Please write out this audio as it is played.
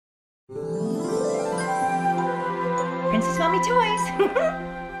Princess Mommy Toys.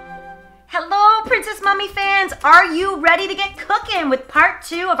 Hello, Princess Mommy fans. Are you ready to get cooking with part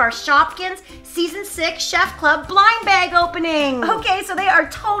 2 of our Shopkins Season 6 Chef Club blind bag opening? Okay, so they are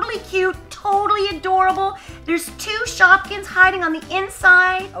totally cute, totally adorable. There's 2 Shopkins hiding on the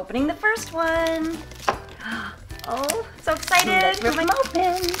inside. Opening the first one. Oh, so excited. Let's rip them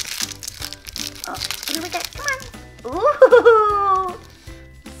open. Oh, what do we get? Come on. Ooh,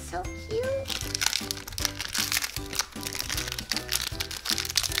 so cute.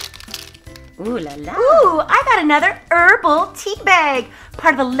 Ooh la la. Ooh, I got another herbal tea bag.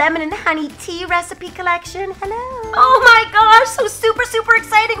 Part of the lemon and honey tea recipe collection. Hello. Oh my gosh, so super, super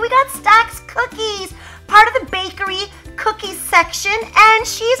exciting. We got Stack's cookies. Part of the bakery cookies section, and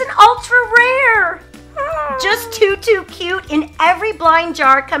she's an ultra rare. Just too cute. In every blind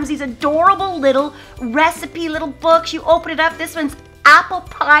jar comes these adorable little recipe little books. You open it up. This one's Apple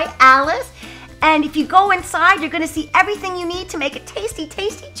Pie Alice. And if you go inside, you're going to see everything you need to make a tasty,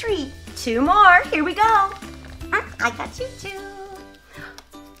 tasty treat. 2 more. Here we go. I got you 2.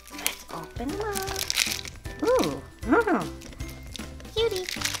 Let's open them up. Ooh. Cutie.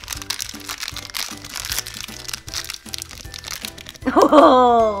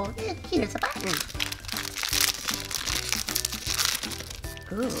 Oh, here's a button.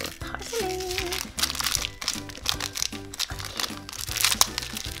 Ooh, parsley.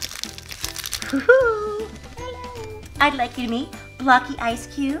 Hello. I'd like you to meet Blocky Ice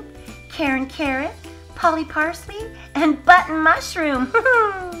Cube, Karen Carrot, Polly Parsley, and Button Mushroom.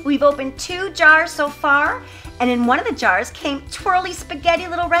 We've opened 2 jars so far, and in one of the jars came twirly spaghetti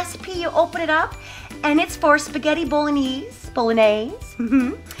little recipe. You open it up, and it's for spaghetti bolognese.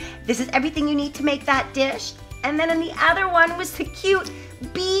 This is everything you need to make that dish. And then in the other one was the cute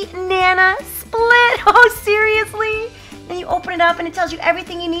banana split. Oh, seriously? Then you open it up and it tells you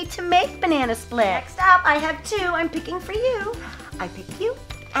everything you need to make banana split. Next up, I have 2 I'm picking for you. I pick you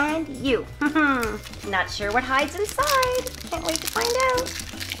and you. Not sure what hides inside. Can't wait to find out.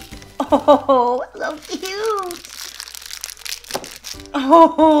 Oh, so cute.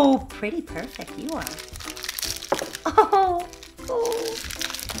 Oh, pretty perfect you are. Oh.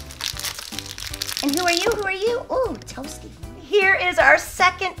 And who are you? Who are you? Ooh, Toasty. Here is our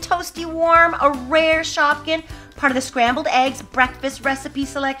second Toasty Warm, a rare Shopkin, part of the scrambled eggs breakfast recipe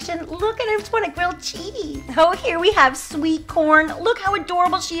selection. Look at her, it's one of grilled cheese. Oh, here we have sweet corn. Look how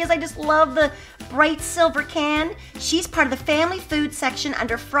adorable she is. I just love the bright silver can. She's part of the family food section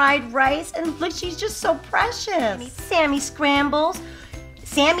under fried rice. And look, she's just so precious. Sammy scrambles.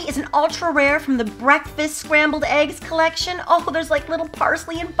 Sammy is an ultra rare from the breakfast scrambled eggs collection. Oh, there's like little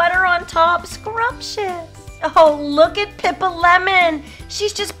parsley and butter on top. Scrumptious. Oh, look at Pippa Lemon.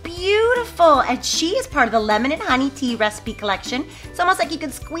 She's just beautiful. And she is part of the lemon and honey tea recipe collection. It's almost like you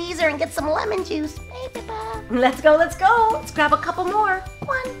could squeeze her and get some lemon juice. Hey, Pippa. Let's go, let's go. Let's grab a couple more.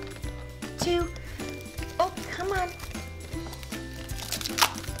 1, 2. Oh, come on.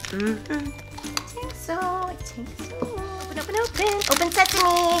 I think so. Open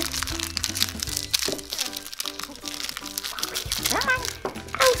sesame. Come on.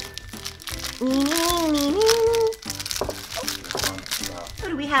 What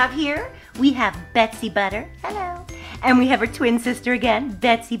do we have here? We have Betsy Butter. Hello. And we have her twin sister again,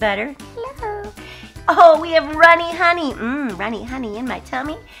 Betsy Butter. Hello. Oh, we have Runny Honey. Runny Honey in my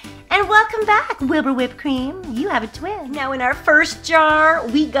tummy. And welcome back, Wilbur Whipped Cream. You have a twin. Now in our first jar,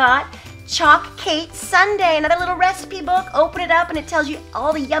 we got Chalk Cake Sundae, another little recipe book. Open it up and it tells you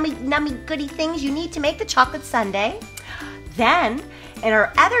all the yummy, nummy, goody things you need to make the chocolate sundae. Then, in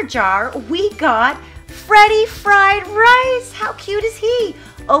our other jar, we got Freddy Fried Rice. How cute is he?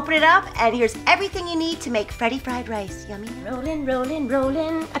 Open it up and here's everything you need to make Freddy Fried Rice. Yummy. Rollin', rollin',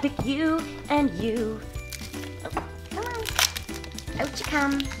 rollin'. I pick you and you. Oh, come on. Out you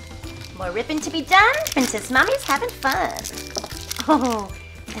come. More ripping to be done. Princess Mommy's having fun. Oh.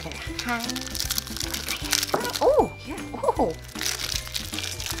 Another high. Oh, here. Oh.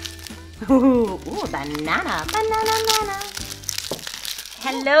 Ooh, banana.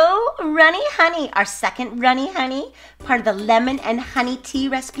 Hello, Runny Honey. Our second Runny Honey, part of the lemon and honey tea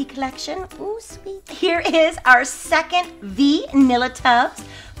recipe collection. Ooh, sweet. Here is our second Vanilla Tubs,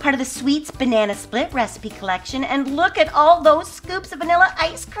 part of the Sweets Banana Split recipe collection. And look at all those scoops of vanilla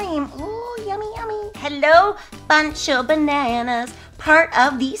ice cream. Ooh, yummy, yummy. Hello, Bunch of Bananas, part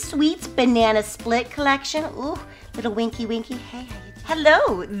of the Sweets Banana Split collection. Ooh, little winky winky. Hey, how you doing?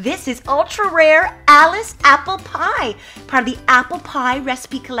 Hello, this is ultra rare Alice Apple Pie, part of the Apple Pie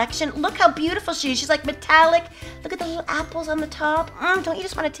recipe collection. Look how beautiful she is. She's like metallic. Look at the little apples on the top. Don't you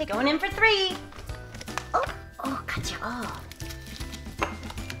just want to take going in for 3? Oh, gotcha. Oh,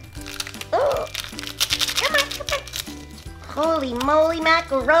 come on. Holy moly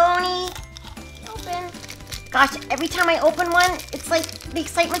macaroni. Open. Gosh, every time I open one, it's like the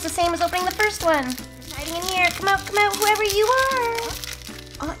excitement's the same as opening the first one. It's hiding in here. Come out, whoever you are.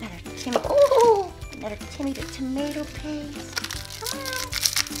 Oh, another Timmy. Oh, another Timmy the tomato paste. Come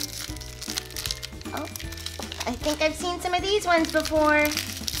on. Oh, I think I've seen some of these ones before.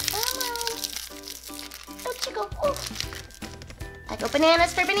 Come on. Out you go. Oh. I go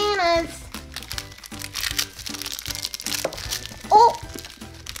bananas for bananas. Oh!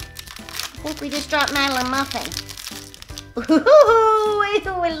 I think we just dropped Madeline Muffin. Ooh,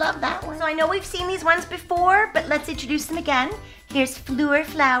 I love that one. So I know we've seen these ones before, but let's introduce them again. Here's Fleur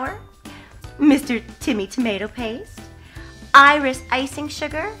Flour, Mr. Timmy Tomato Paste, Iris Icing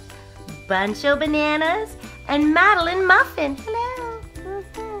Sugar, Buncho Bananas, and Madeline Muffin. Hello.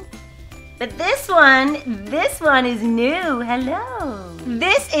 But this one is new. Hello.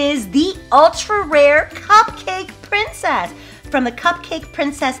 This is the ultra rare Cupcake Princess from the Cupcake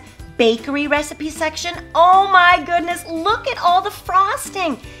Princess bakery recipe section. Oh my goodness, look at all the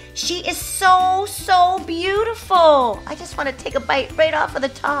frosting. She is so, so beautiful. I just want to take a bite right off of the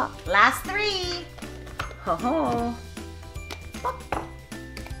top. Last three. Ho-ho.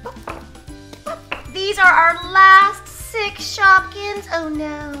 These are our last 6 Shopkins. Oh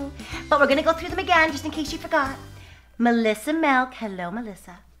no. But we're gonna go through them again just in case you forgot. Melissa Milk, hello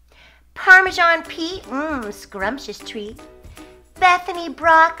Melissa. Parmesan Pea, scrumptious treat. Bethany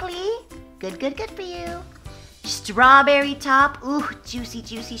Broccoli, good for you. Strawberry Top, ooh, juicy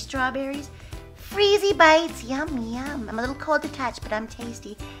strawberries. Freezy Bites, yum. I'm a little cold to touch, but I'm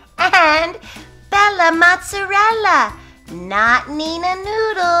tasty. And Bella Mozzarella, not Nina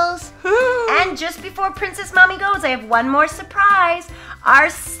Noodles. And just before Princess Mommy goes, I have one more surprise.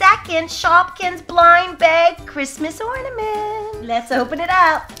 Our second Shopkins blind bag Christmas ornament. Let's open it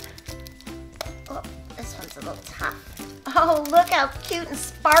up. Oh, this one's a little tough. Oh, look how cute and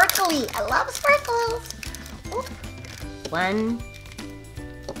sparkly. I love sparkles. Ooh. 1,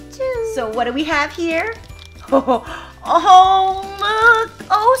 2. So what do we have here? Oh, look.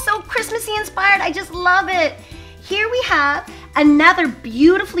 Oh, so Christmassy inspired. I just love it. Here we have another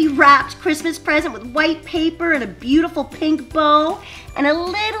beautifully wrapped Christmas present with white paper and a beautiful pink bow and a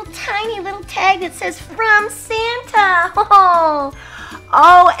little tiny little tag that says from Santa.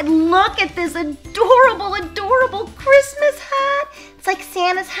 Oh, and look at this adorable Christmas hat. It's like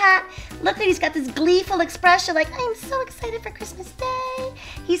Santa's hat. Look at, he's got this gleeful expression like, I'm so excited for Christmas Day.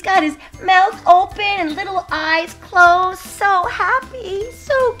 He's got his mouth open and little eyes closed. So happy,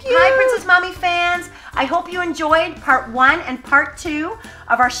 so cute. Hi, Princess Mommy fans. I hope you enjoyed part 1 and part 2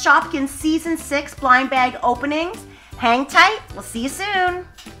 of our Shopkins Season 6 blind bag openings. Hang tight. We'll see you soon.